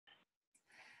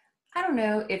I don't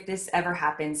know if this ever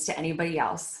happens to anybody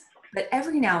else, but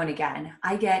every now and again,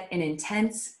 I get an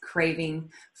intense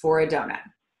craving for a donut.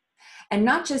 And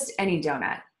not just any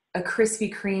donut, a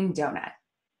Krispy Kreme donut.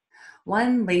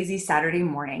 One lazy Saturday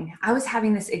morning, I was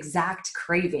having this exact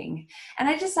craving, and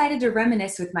I decided to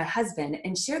reminisce with my husband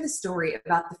and share the story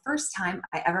about the first time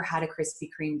I ever had a Krispy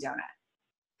Kreme donut.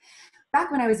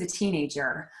 Back when I was a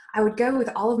teenager, I would go with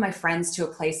all of my friends to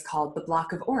a place called the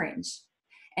Block of Orange.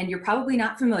 And you're probably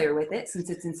not familiar with it since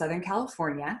it's in Southern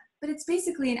California, but it's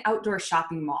basically an outdoor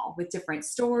shopping mall with different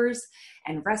stores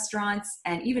and restaurants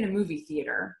and even a movie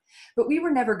theater. But we were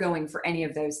never going for any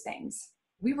of those things.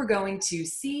 We were going to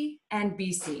see and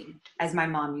be seen, as my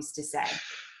mom used to say.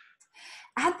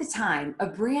 At the time, a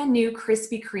brand new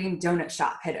Krispy Kreme donut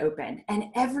shop had opened, and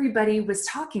everybody was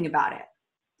talking about it.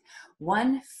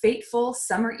 One fateful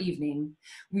summer evening,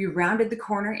 we rounded the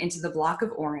corner into the Block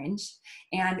of Orange,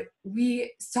 and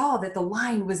we saw that the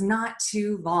line was not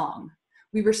too long.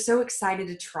 We were so excited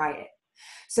to try it.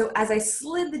 So as I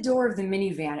slid the door of the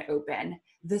minivan open,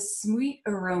 the sweet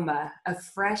aroma of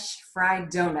fresh fried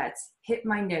donuts hit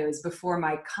my nose before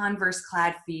my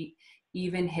Converse-clad feet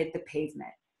even hit the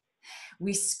pavement.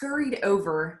 We scurried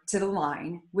over to the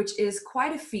line, which is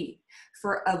quite a feat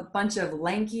for a bunch of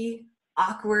lanky,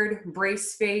 awkward,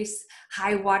 brace-face,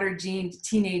 high-water jeaned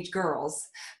teenage girls,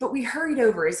 but we hurried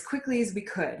over as quickly as we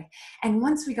could. And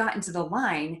once we got into the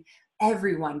line,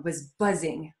 everyone was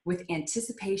buzzing with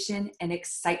anticipation and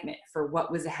excitement for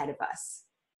what was ahead of us.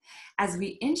 As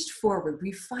we inched forward,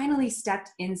 we finally stepped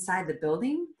inside the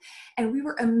building, and we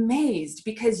were amazed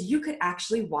because you could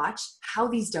actually watch how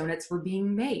these donuts were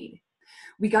being made.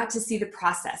 We got to see the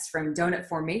process from donut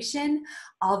formation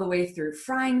all the way through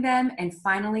frying them and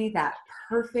finally that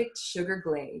perfect sugar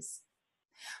glaze.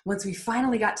 Once we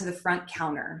finally got to the front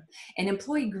counter, an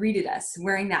employee greeted us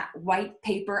wearing that white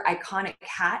paper iconic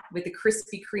hat with the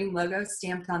Krispy Kreme logo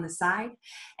stamped on the side,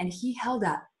 and he held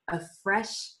up a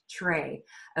fresh tray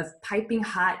of piping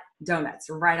hot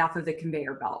donuts right off of the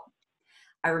conveyor belt.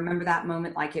 I remember that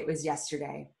moment like it was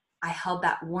yesterday. I held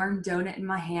that warm donut in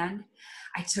my hand.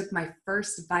 I took my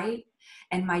first bite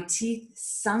and my teeth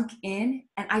sunk in,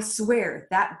 and I swear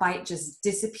that bite just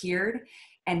disappeared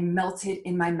and melted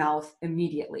in my mouth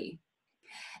immediately.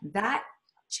 That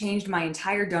changed my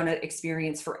entire donut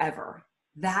experience forever.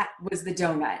 That was the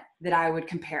donut that I would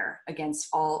compare against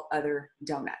all other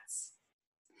donuts.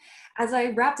 As I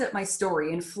wrapped up my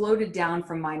story and floated down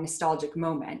from my nostalgic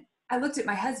moment, I looked at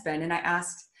my husband and I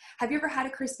asked, "Have you ever had a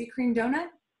Krispy Kreme donut?"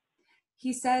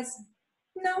 He says,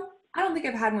 "No, I don't think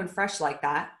I've had one fresh like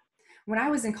that. When I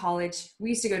was in college, we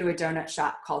used to go to a donut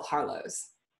shop called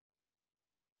Harlow's."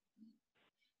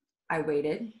 I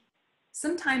waited.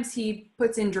 Sometimes he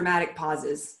puts in dramatic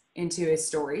pauses into his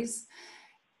stories.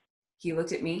 He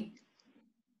looked at me.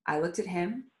 I looked at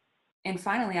him. And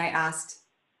finally I asked,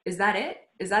 "Is that it?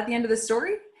 Is that the end of the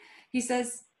story?" He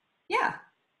says, "Yeah."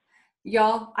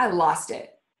 Y'all, I lost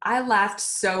it. I laughed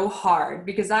so hard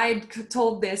because I had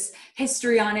told this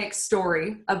histrionic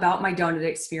story about my donut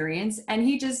experience, and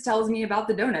he just tells me about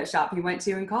the donut shop he went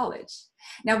to in college.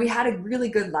 Now, we had a really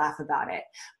good laugh about it,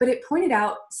 but it pointed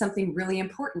out something really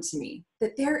important to me,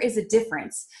 that there is a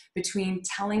difference between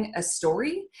telling a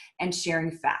story and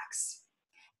sharing facts.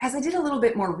 As I did a little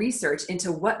bit more research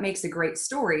into what makes a great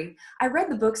story, I read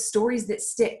the book Stories That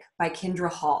Stick by Kendra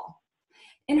Hall.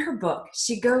 In her book,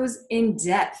 she goes in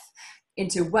depth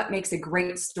into what makes a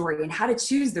great story and how to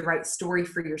choose the right story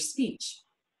for your speech.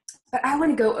 But I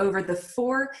want to go over the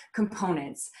 4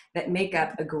 components that make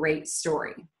up a great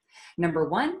story. Number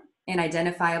 1, an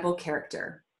identifiable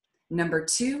character. Number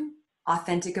 2,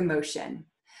 authentic emotion.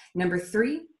 Number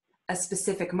 3, a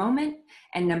specific moment.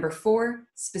 And number 4,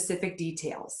 specific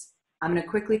details. I'm going to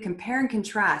quickly compare and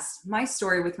contrast my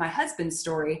story with my husband's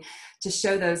story to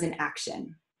show those in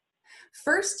action.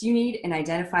 First, you need an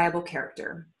identifiable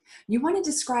character. You want to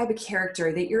describe a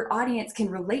character that your audience can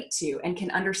relate to and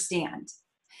can understand.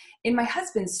 In my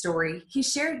husband's story, he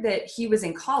shared that he was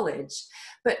in college,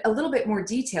 but a little bit more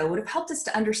detail would have helped us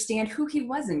to understand who he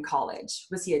was in college.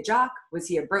 Was he a jock? Was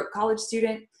he a broke college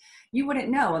student? You wouldn't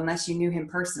know unless you knew him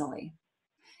personally.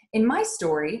 In my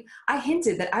story, I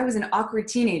hinted that I was an awkward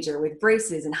teenager with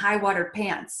braces and high-water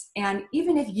pants. And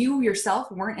even if you yourself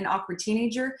weren't an awkward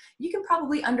teenager, you can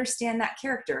probably understand that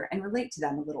character and relate to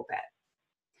them a little bit.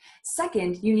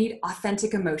 Second, you need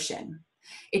authentic emotion.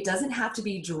 It doesn't have to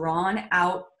be drawn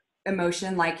out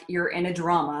emotion like you're in a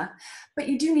drama, but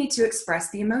you do need to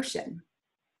express the emotion.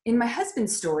 In my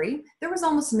husband's story, there was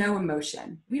almost no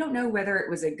emotion. We don't know whether it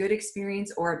was a good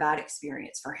experience or a bad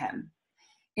experience for him.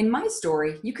 In my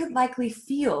story, you could likely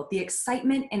feel the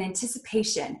excitement and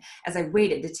anticipation as I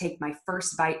waited to take my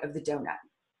first bite of the donut.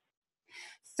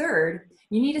 Third,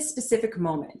 you need a specific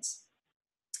moment.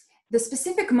 The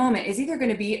specific moment is either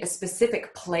going to be a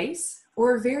specific place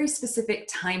or a very specific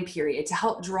time period to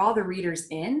help draw the readers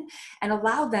in and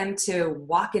allow them to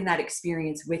walk in that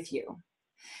experience with you.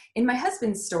 In my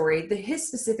husband's story, his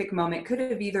specific moment could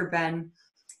have either been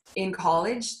in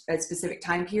college, a specific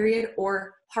time period,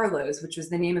 or Harlow's, which was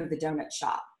the name of the donut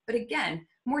shop. But again,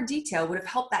 more detail would have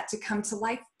helped that to come to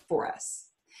life for us.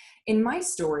 In my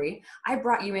story, I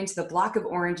brought you into the block of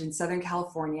orange in Southern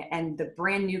California and the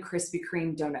brand new Krispy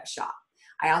Kreme donut shop.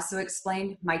 I also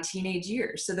explained my teenage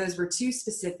years. So those were two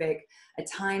specific, a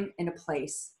time and a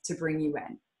place to bring you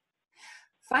in.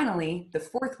 Finally, the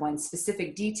fourth one,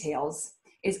 specific details,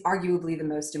 is arguably the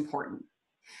most important.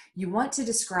 You want to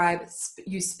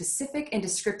use specific and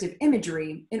descriptive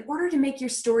imagery in order to make your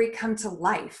story come to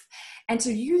life and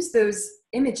to use those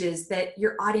images that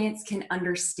your audience can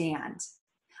understand.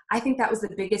 I think that was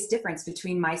the biggest difference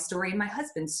between my story and my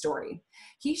husband's story.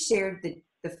 He shared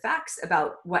the facts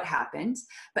about what happened,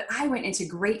 but I went into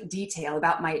great detail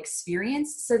about my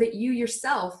experience so that you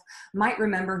yourself might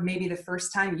remember maybe the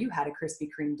first time you had a Krispy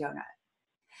Kreme donut.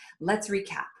 Let's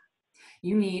recap.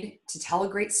 You need to tell a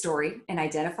great story, an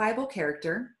identifiable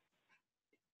character,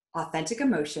 authentic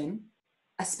emotion,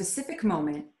 a specific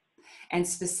moment, and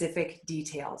specific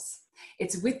details.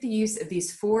 It's with the use of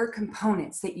these four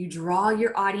components that you draw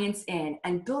your audience in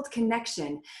and build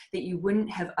connection that you wouldn't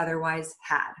have otherwise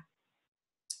had.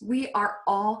 We are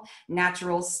all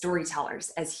natural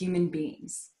storytellers as human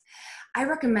beings. I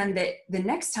recommend that the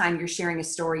next time you're sharing a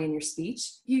story in your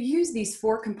speech, you use these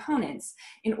four components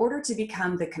in order to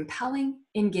become the compelling,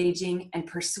 engaging, and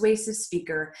persuasive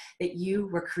speaker that you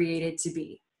were created to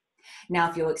be. Now,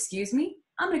 if you'll excuse me,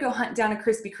 I'm going to go hunt down a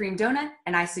Krispy Kreme donut,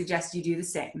 and I suggest you do the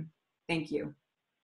same. Thank you.